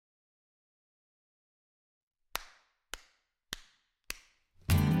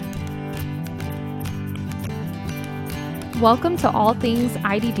Welcome to All Things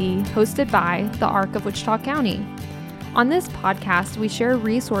IDD, hosted by the ARC of Wichita County. On this podcast, we share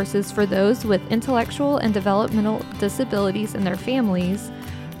resources for those with intellectual and developmental disabilities and their families,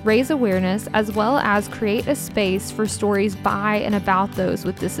 raise awareness, as well as create a space for stories by and about those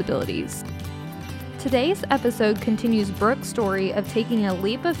with disabilities. Today's episode continues Brooke's story of taking a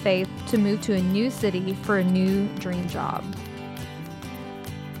leap of faith to move to a new city for a new dream job.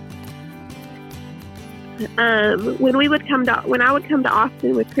 When I would come to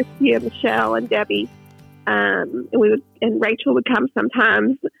Austin with Christy and Michelle and Debbie, and Rachel would come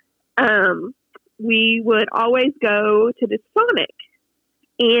sometimes, we would always go to this Sonic,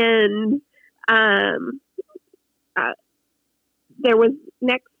 and there was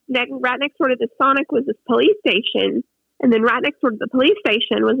right next door to the Sonic was this police station, and then right next door to the police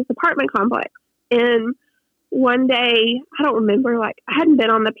station was this apartment complex. And one day, I don't remember, I hadn't been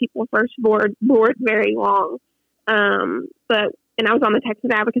on the People First board very long, and I was on the Texas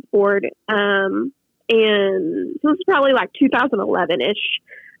Advocates board, and so this was probably 2011-ish.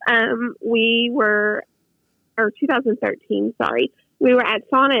 2013, sorry. We were at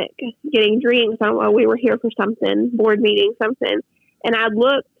Sonic getting drinks. I don't know, we were here for something, board meeting, something, and I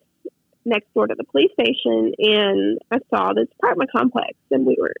looked next door to the police station, and I saw this apartment complex, and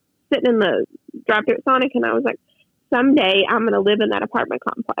we were sitting in the drive-thru at Sonic, and I was like, someday I'm going to live in that apartment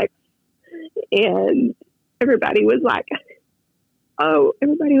complex. And everybody was like, or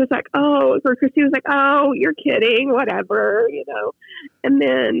Christy was like, oh, you're kidding, whatever, And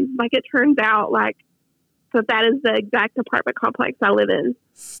then, it turns out, so that is the exact apartment complex I live in.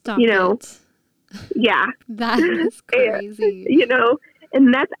 Stop it. Yeah. That is crazy.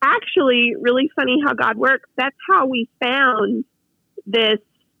 And that's actually really funny how God works. That's how we found this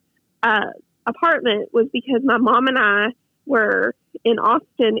apartment, was because my mom and I were in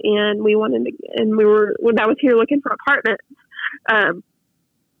Austin, and I was here looking for apartments, and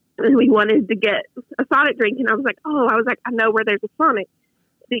we wanted to get a Sonic drink, and I was like, I know where there's a Sonic,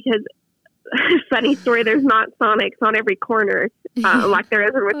 because funny story, there's not Sonics on every corner, like there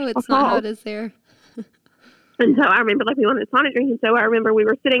is in Wichita it's Falls. not how it is there. And so I remember, we wanted a Sonic drink, and so I remember we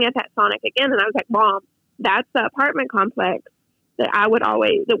were sitting at that Sonic again, and I was like, Mom, that's the apartment complex that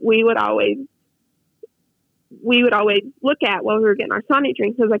we would always look at while we were getting our Sonic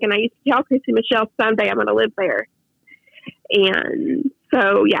drinks. I was like, and I used to tell Christy, Michelle, someday I'm going to live there. And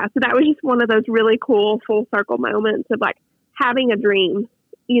so, yeah, so that was just one of those really cool full circle moments of having a dream,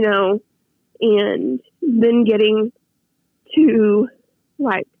 and then getting to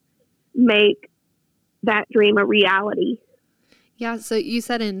make that dream a reality. Yeah. So you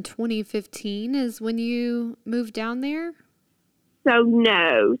said in 2015 is when you moved down there? So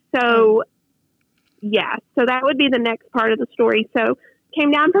no. So yeah. So that would be the next part of the story. So came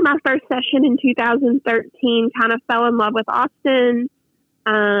down for my first session in 2013, kind of fell in love with Austin.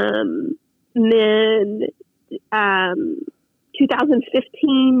 And then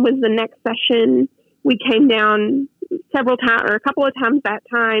 2015 was the next session. We came down several times, or a couple of times that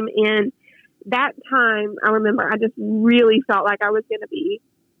time. And that time, I remember I just really felt like I was going to be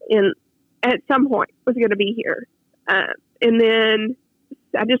at some point, was going to be here. And then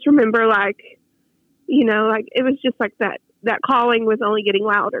I just remember it was just that calling was only getting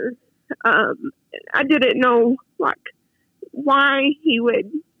louder. I didn't know why he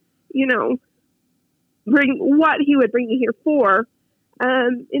would, what he would bring me here for.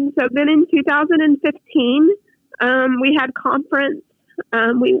 And so then in 2015, we had conference.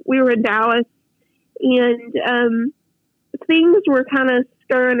 We were in Dallas, and things were kind of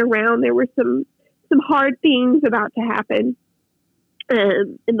stirring around. There were some hard things about to happen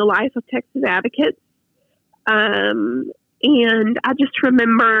in the life of Texas Advocates. And I just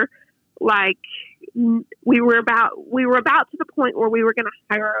remember we were about to the point where we were going to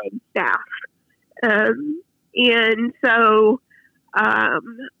hire our own staff. And so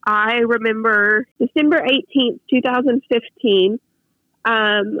I remember December 18th, 2015,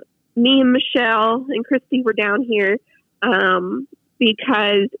 me and Michelle and Christy were down here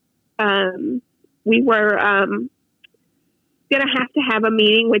because we were going to have a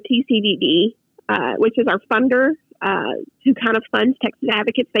meeting with TCDD, which is our funder, who kind of funds Texas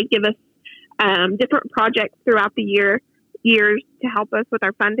Advocates. They give us different projects throughout the years to help us with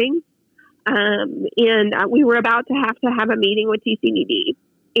our funding. And we were about to have a meeting with TCDD.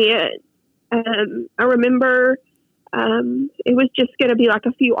 And I remember it was just going to be a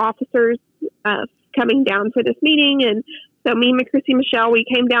few officers coming down for this meeting. And so me and Christy Michelle, we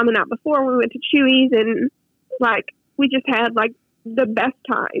came down the night before. We went to Chewy's, and we just had the best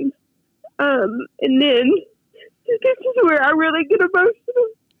time. And then this is where I really get emotional.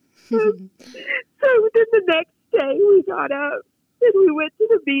 So then the next day we got up and we went to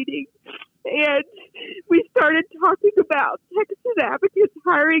the meeting, and we started talking about Texas Advocates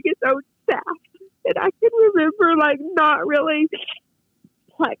hiring its own staff. And I can remember not really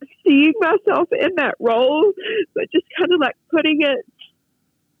seeing myself in that role, but just kind of putting it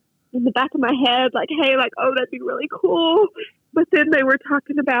in the back of my head, hey, oh, that'd be really cool. But then they were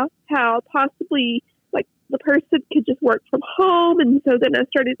talking about how possibly the person could just work from home. And so then I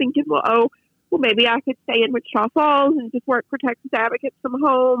started thinking, well, maybe I could stay in Wichita Falls and just work for Texas Advocates from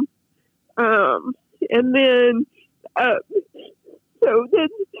home. And then, so then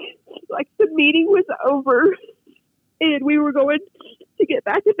the meeting was over and we were going to get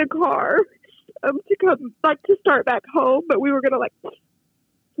back in the car, to come, to start back home, but we were going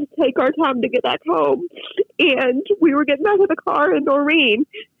to take our time to get back home. And we were getting back in the car, and Noreen,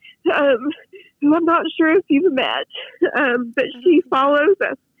 who I'm not sure if you've met, but she follows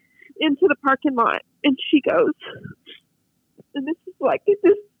us into the parking lot, and she goes, and this is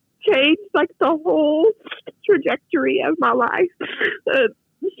this changed the whole trajectory of my life.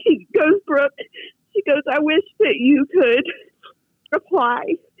 She goes, Brooke, I wish that you could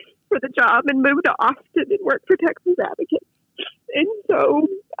apply for the job and move to Austin and work for Texas Advocates. And so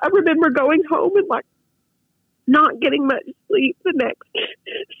I remember going home and not getting much sleep the next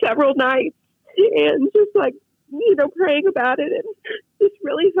several nights, and just praying about it, and just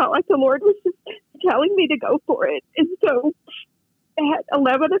really felt like the Lord was just telling me to go for it. And so at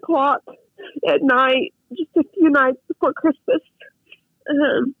 11 o'clock at night, just a few nights before Christmas,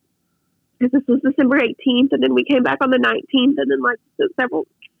 because this was December 18th, and then we came back on the 19th, and then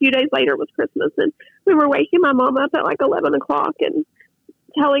few days later was Christmas, and we were waking my mom up at 11 o'clock and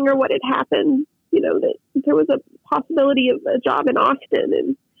telling her what had happened, that there was a possibility of a job in Austin,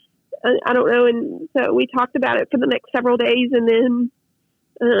 and I don't know. And so we talked about it for the next several days, and then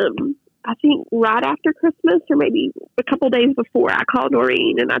I think right after Christmas, or maybe a couple days before, I called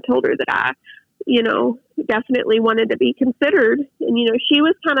Noreen and I told her that I definitely wanted to be considered. And, she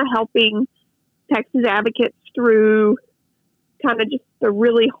was kind of helping Texas Advocates through kind of just the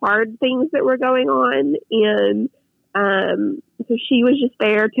really hard things that were going on. And so she was just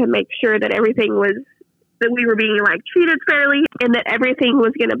there to make sure that that we were being treated fairly and that everything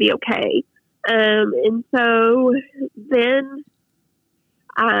was going to be okay. And so then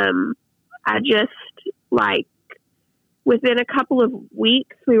I just within a couple of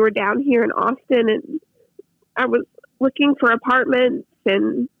weeks, we were down here in Austin, and I was looking for apartments,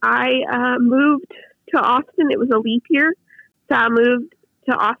 and I moved to Austin. It was a leap year. So I moved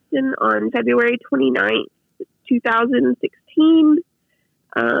to Austin on February 29th, 2016,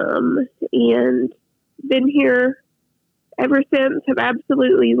 and been here ever since. Have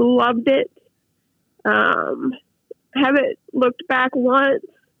absolutely loved it. Haven't looked back once.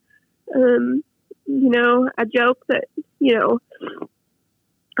 I joke that,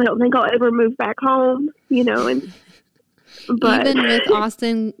 I don't think I'll ever move back home, but even with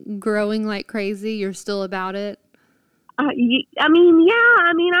Austin growing like crazy, you're still about it. I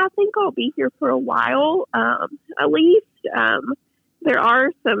think I'll be here for a while. At least, there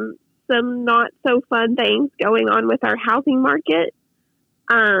are some not so fun things going on with our housing market.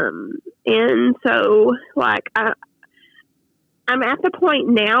 And so I'm at the point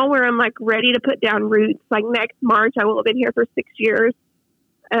now where I'm ready to put down roots. Next March, I will have been here for 6 years.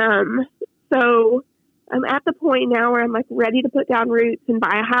 So I'm at the point now where I'm ready to put down roots and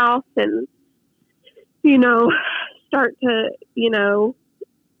buy a house and, start to,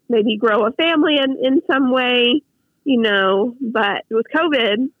 maybe grow a family in some way, but with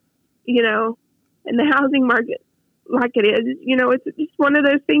COVID, and the housing market it is, it's just one of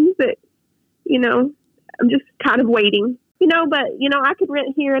those things that, I'm just kind of waiting, but, I could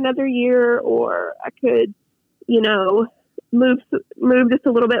rent here another year, or I could, move just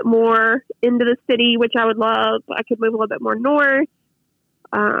a little bit more into the city, which I would love. I could move a little bit more north.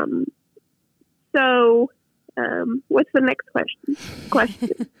 What's the next question?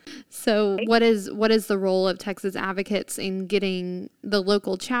 So what is the role of Texas Advocates in getting the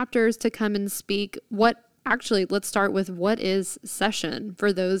local chapters to come and speak? Let's start with what is session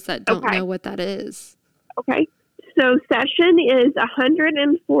for those that don't know what that is. Okay. So session is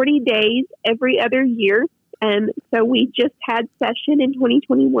 140 days every other year. So we just had session in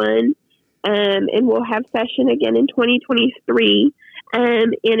 2021, and we'll have session again in 2023.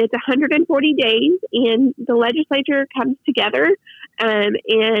 And it's 140 days, and the legislature comes together, and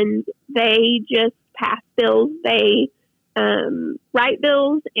they just pass bills. They write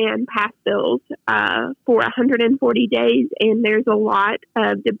bills and pass bills for 140 days. And there's a lot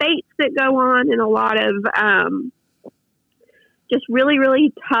of debates that go on, and a lot of just really,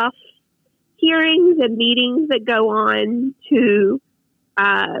 really tough hearings and meetings that go on to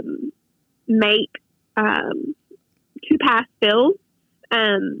make to pass bills.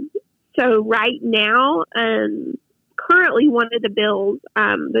 So right now, currently one of the bills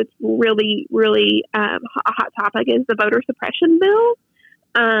that's really, really a hot topic is the voter suppression bill.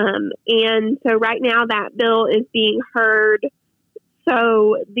 And so right now that bill is being heard.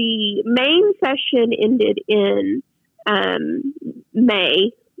 So the main session ended in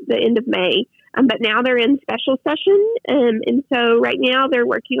May, the end of May. But now they're in special session. And so right now they're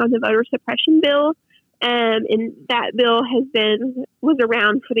working on the voter suppression bill. And that bill was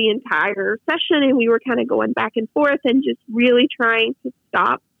around for the entire session, and we were kind of going back and forth and just really trying to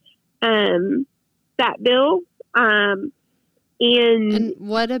stop that bill. And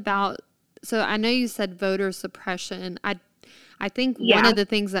what about, so I know you said voter suppression. I think one of the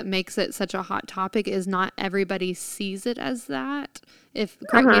things that makes it such a hot topic is not everybody sees it as that.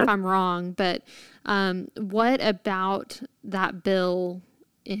 Correct me if I'm wrong, but what about that bill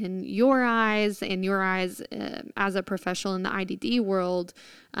in your eyes as a professional in the IDD world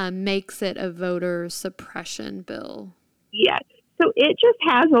makes it a voter suppression bill? Yeah, so it just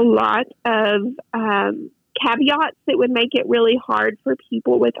has a lot of caveats that would make it really hard for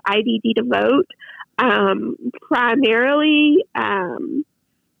people with IDD to vote. Primarily having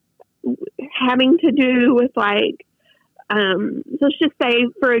to do with like, let's just say,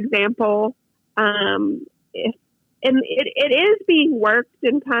 for example, and it is being worked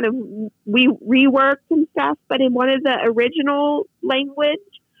and kind of we reworked and stuff, but in one of the original language,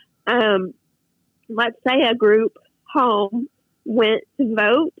 let's say a group home went to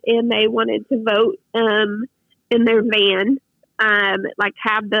vote and they wanted to vote in their van, like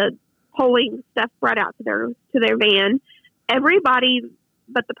have the polling stuff brought out to their van. Everybody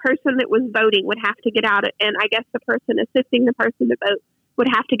but the person that was voting would have to get out, and I guess the person assisting the person to vote would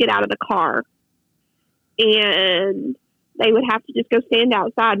have to get out of the car. And they would have to just go stand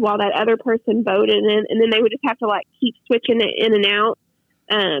outside while that other person voted, and then they would just have to like keep switching it in and out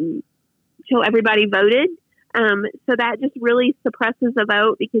till everybody voted. So that just really suppresses the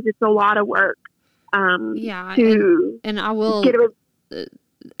vote because it's a lot of work. And I will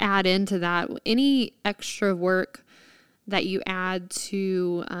add into that any extra work that you add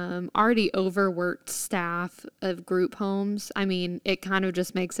to already overworked staff of group homes. I mean, it kind of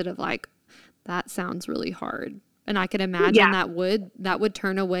just makes it of like, that sounds really hard. And I could imagine that would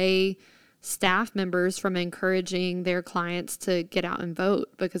turn away staff members from encouraging their clients to get out and vote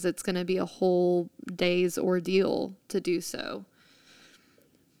because it's going to be a whole day's ordeal to do so.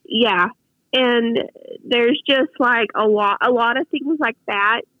 Yeah. And there's just like a lot of things like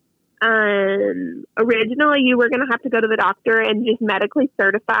that. Originally you were going to have to go to the doctor and just medically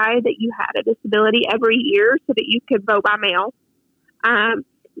certify that you had a disability every year so that you could vote by mail.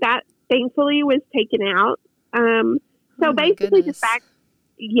 That thankfully was taken out. So basically just back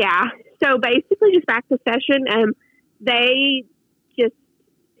to session. They just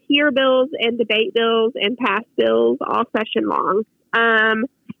hear bills and debate bills and pass bills all session long. And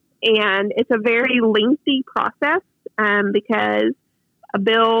it's a very lengthy process, because a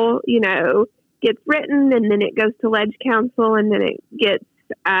bill, gets written and then it goes to Ledge Council and then it gets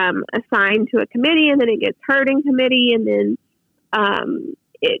assigned to a committee and then it gets heard in committee and then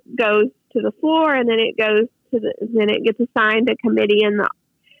it goes to the floor and then it gets assigned to committee and then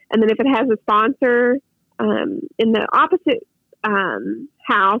if it has a sponsor in the opposite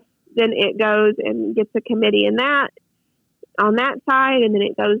house, then it goes and gets a committee in that on that side and then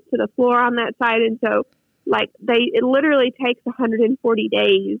it goes to the floor on that side. And so it literally takes 140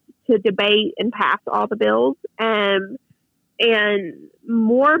 days to debate and pass all the bills, and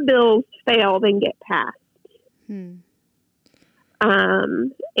more bills fail than get passed. And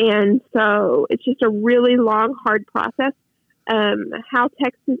so it's just a really long, hard process. How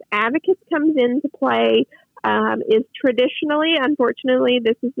Texas Advocates comes into play is traditionally, unfortunately,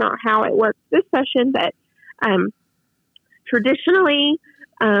 this is not how it works this session, but traditionally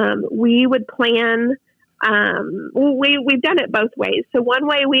we would plan. We've done it both ways. So one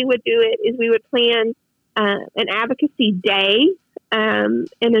way we would do it is we would plan an advocacy day and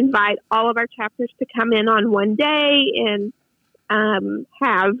invite all of our chapters to come in on one day and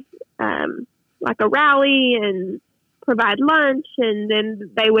have like a rally and provide lunch, and then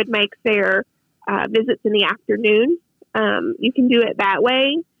they would make their visits in the afternoon. You can do it that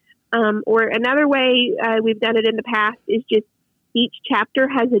way. Or another way we've done it in the past is just each chapter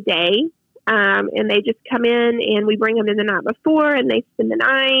has a day. And they just come in and we bring them in the night before and they spend the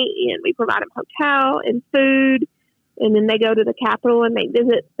night and we provide them hotel and food. And then they go to the Capitol and make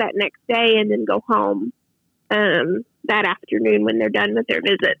visits that next day and then go home that afternoon when they're done with their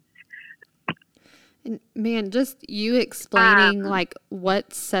visits. And man, just you explaining like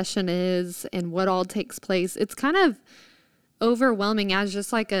what session is and what all takes place, it's kind of overwhelming as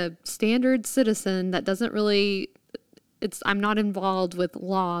just like a standard citizen that doesn't really, I'm not involved with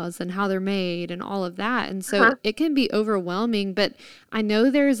laws and how they're made and all of that. And so it can be overwhelming, but I know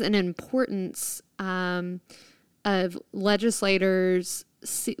there's an importance of legislators,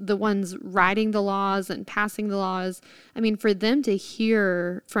 the ones writing the laws and passing the laws. I mean, for them to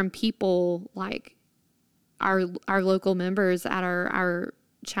hear from people like our local members at our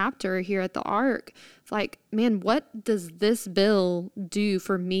chapter here at the Ark, it's like, man, what does this bill do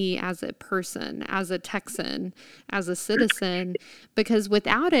for me as a person, as a Texan, as a citizen? Because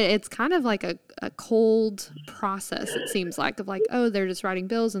without it, it's kind of like a cold process, it seems like, of like, oh, they're just writing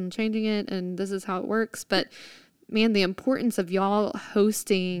bills and changing it, and this is how it works. But man, the importance of y'all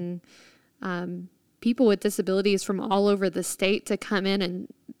hosting people with disabilities from all over the state to come in and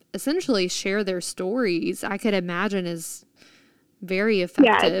essentially share their stories, I could imagine is very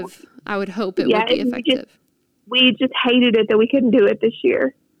effective. Yeah, I would hope it would be effective. We just hated it that we couldn't do it this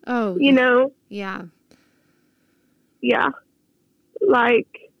year. Oh, you know? Yeah. Yeah.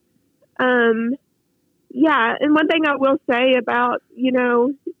 Like, yeah. And one thing I will say about,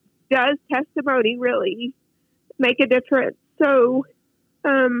 does testimony really make a difference? So,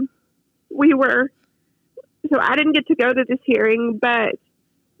 I didn't get to go to this hearing, but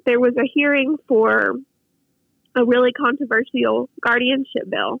there was a hearing for a really controversial guardianship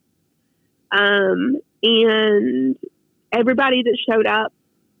bill. And everybody that showed up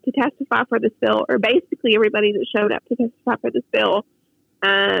to testify for this bill, or basically everybody that showed up to testify for this bill,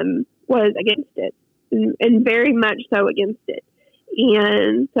 was against it, and very much so against it.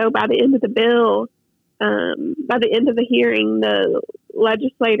 And so by the end of the bill, by the end of the hearing, the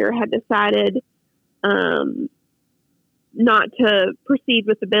legislator had decided not to proceed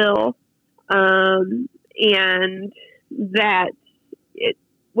with the bill, and that it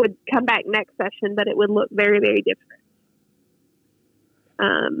would come back next session, but it would look very, very different.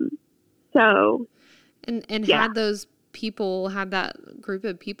 And yeah. Had those people, had that group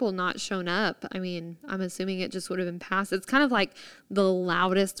of people not shown up, I mean, I'm assuming it just would have been passed. It's kind of like the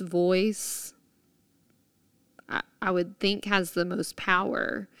loudest voice, I would think, has the most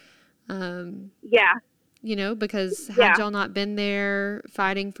power. Yeah. Because had y'all not been there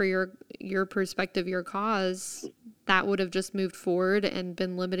fighting for your perspective, your cause, that would have just moved forward and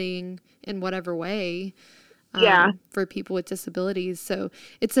been limiting in whatever way for people with disabilities. So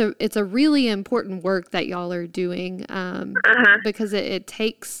it's a really important work that y'all are doing because it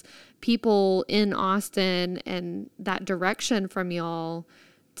takes people in Austin and that direction from y'all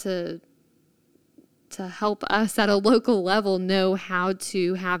to help us at a local level know how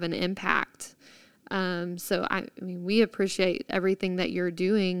to have an impact. So I mean, we appreciate everything that you're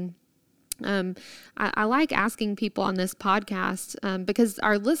doing. I like asking people on this podcast because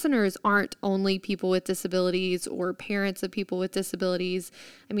our listeners aren't only people with disabilities or parents of people with disabilities.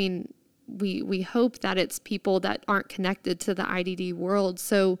 I mean, we hope that it's people that aren't connected to the IDD world.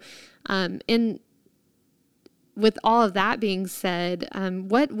 So, with all of that being said,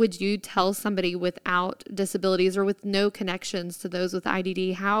 what would you tell somebody without disabilities or with no connections to those with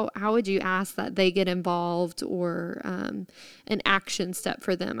IDD? How would you ask that they get involved, or an action step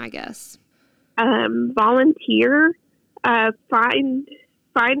for them, I guess? Volunteer. Find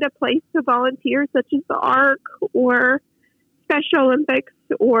a place to volunteer, such as the Ark or Special Olympics,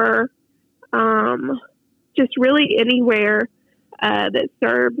 or just really anywhere that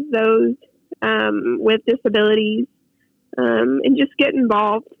serves those with disabilities, and just get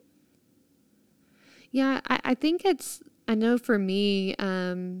involved. Yeah, I think I know for me,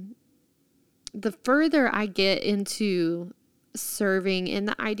 the further I get into serving in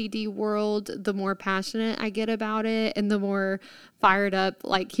the IDD world, the more passionate I get about it and the more fired up,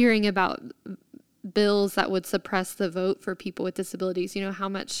 like hearing about bills that would suppress the vote for people with disabilities, how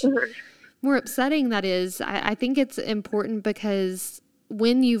much more upsetting that is. I think it's important because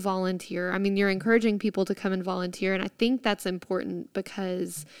when you volunteer, I mean, you're encouraging people to come and volunteer. And I think that's important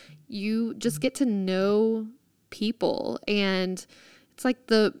because you just get to know people. And it's like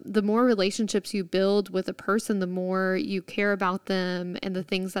the more relationships you build with a person, the more you care about them and the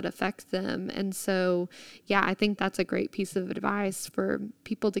things that affect them. And so, yeah, I think that's a great piece of advice for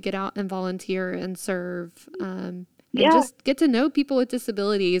people to get out and volunteer and serve, and just get to know people with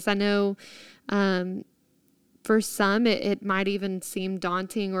disabilities. I know, for some, it might even seem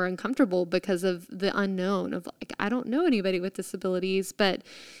daunting or uncomfortable because of the unknown of like, I don't know anybody with disabilities, but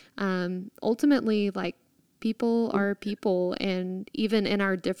ultimately, like, people are people, and even in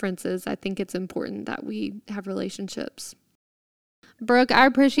our differences, I think it's important that we have relationships. Brooke, I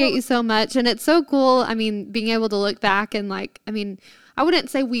appreciate you so much. And it's so cool. I mean, being able to look back and I wouldn't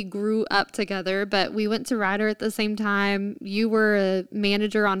say we grew up together, but we went to Rider at the same time. You were a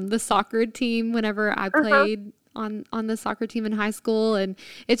manager on the soccer team whenever I played on the soccer team in high school. And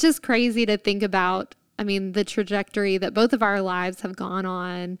it's just crazy to think about, the trajectory that both of our lives have gone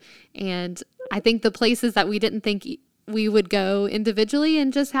on. And I think the places that we didn't think we would go individually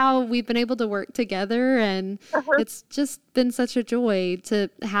and just how we've been able to work together. And it's just been such a joy to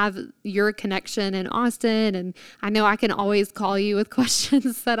have your connection in Austin. And I know I can always call you with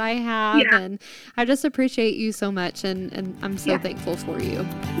questions that I have. Yeah. And I just appreciate you so much. And I'm so thankful for you.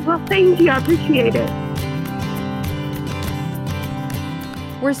 Well, thank you. I appreciate it.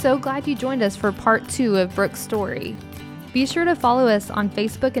 We're so glad you joined us for part 2 of Brooke's story. Be sure to follow us on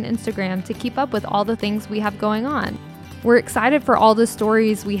Facebook and Instagram to keep up with all the things we have going on. We're excited for all the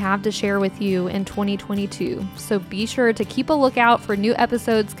stories we have to share with you in 2022, so be sure to keep a lookout for new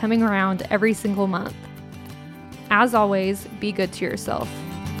episodes coming around every single month. As always, be good to yourself.